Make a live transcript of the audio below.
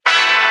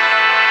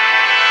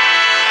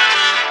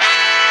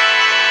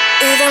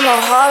idemo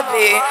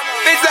hobi.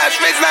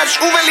 Već znaš,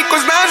 uveliko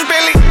znaš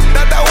beli.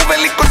 Da,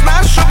 uveliko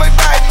znaš ovaj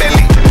vibe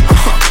beli.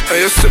 A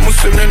ja sam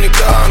usamljeni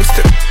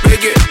gangster.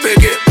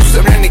 BG,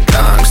 usamljeni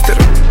gangster.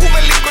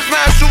 Uveliko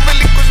znaš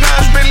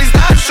beli.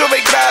 Znaš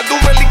ovaj grad,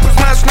 uveliko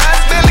znaš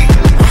beli.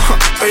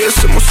 A ja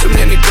sam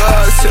usamljeni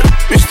gaser.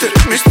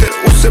 Mister,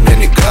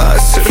 usamljeni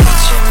gaser.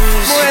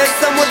 Moje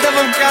samo da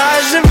vam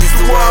kažem,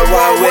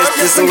 Wow,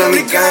 West, ja sam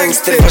glavni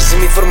gangster. Vaše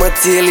mi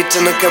informacije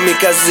liče na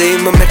kamikaze.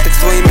 Imam metak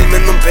svojim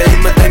imenom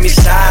belima, daj mi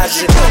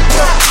šaže.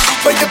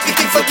 By the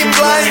picking fucking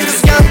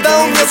blinders, gun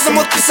down, ja sam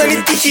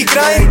otpisani tihi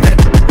grinder.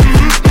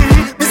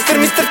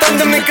 Mister,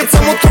 tandem nekad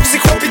samo Trox i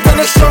Hober,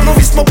 danas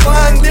članovi smo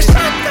bande.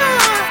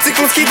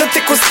 Ciklon skidate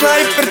ko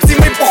snajper,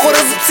 cima i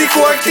pohora za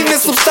psihoaktivne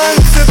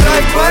substance.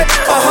 Drive-by,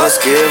 aha,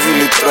 Skev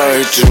ili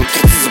trajiče, u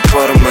trci za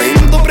parama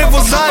imam dobre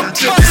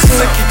vozače. Sam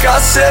neki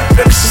kaser,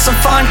 previše sam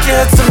funke,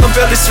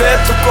 crno-beli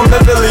svet u kome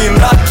beli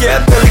mrake.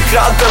 Beli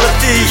grad, bele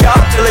ti i ja,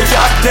 bele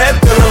jakne,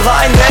 bele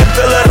lajne,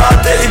 bele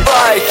rade i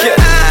bajke.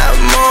 A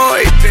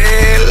moj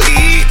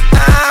beli,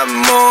 a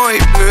moj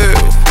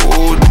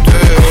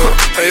behude.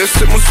 A ja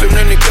sam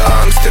usamljeni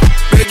gangster.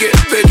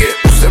 BG,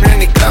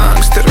 usamljeni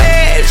gangster.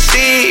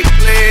 Pleši,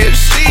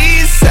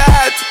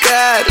 sad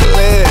kad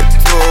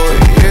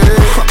letuje.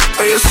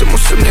 A ja sam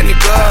usamljeni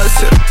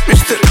gaser.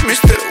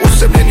 Mister,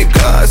 usamljeni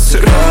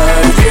gaser.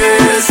 Kad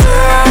je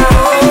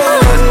zao,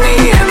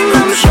 nije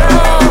nam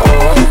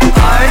žao.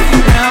 Aj,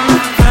 nema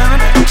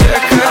vreme,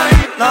 čekaj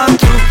na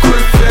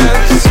drugoj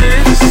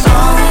verziji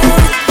samo.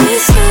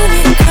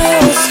 Pisani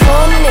kao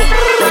zvoni,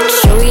 ne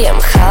čujem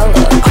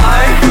halo.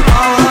 Aj,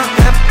 mala,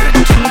 ne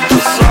pričam to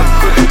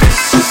svakoj, ti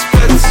si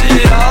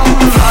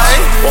specijalna.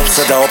 Aj,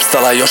 Opsada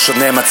opstala još od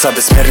Nemaca,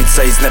 bez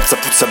smjernica iz nepca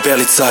puca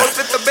belicar.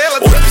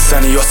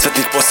 Otpisani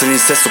osvetnik, posljednji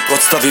se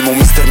suprotstavimo.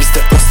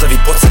 Mister, postavi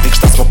podsjetnik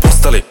šta smo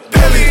postali.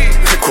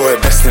 Ko je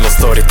besnilo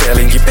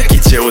storytelling i Peki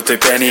će u toj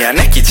peni, a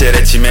neki će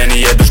reći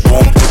meni jeduš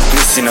bum.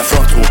 Nisi na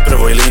frontu u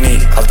prvoj liniji,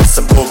 al da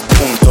sam bog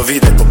bum, to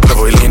vide po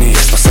prvoj liniji.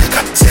 Jesmo senka,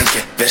 senke,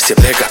 verzije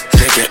brega,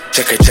 treger.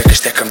 Čekaj,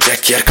 štekam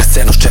jack, jer kad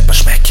scenu ščepaš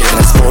meker.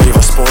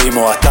 Nesporivo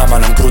spojimo, a tama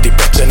nam grudi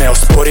peče.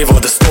 Neosporivo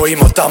da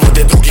stojimo tamo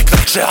gdje drugi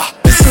kreće.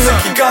 Sam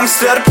neki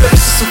gangster,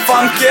 previše sam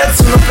funke,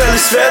 crno-beli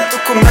svet u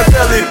kome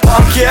beli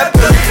punk je.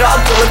 Beli grad,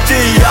 bele ti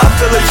i ja,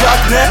 bele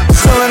jakne,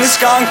 zeleni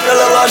skank,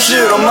 bele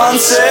laži,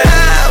 romance.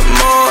 A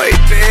moj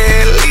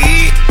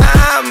beli,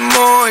 a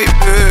moj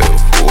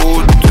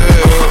behude.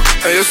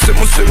 A ja sam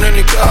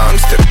usamljeni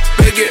gangster.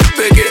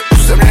 BG,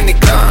 usamljeni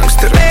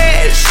gangster.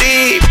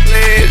 Pleši,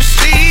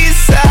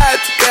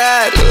 sad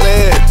kad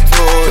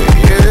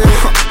letuje.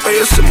 A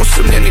ja sam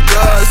usamljeni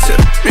gaser.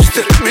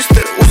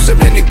 Mister,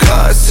 usamljeni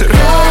gaser.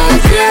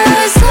 Kad je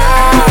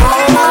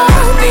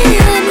zao,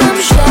 nije nam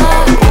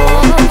žao.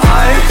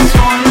 Aj,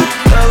 zvoni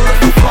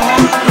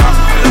telefon,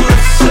 napile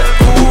se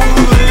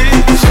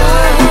ulica.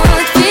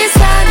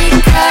 Otpisani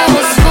kao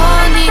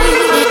zvoni,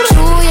 ne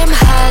čujem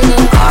halo.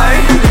 Aj,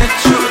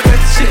 neću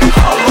reći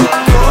halo,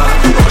 to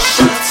je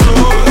loša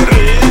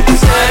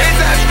curica.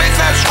 Već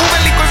znaš,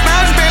 uveliko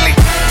znaš beli.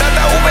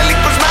 Da,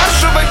 uveliko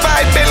znaš ovaj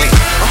vibe beli.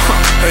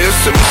 A ja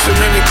sam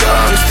usamljeni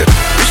gangster.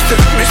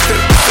 Mister,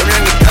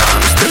 usamljeni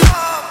gangster.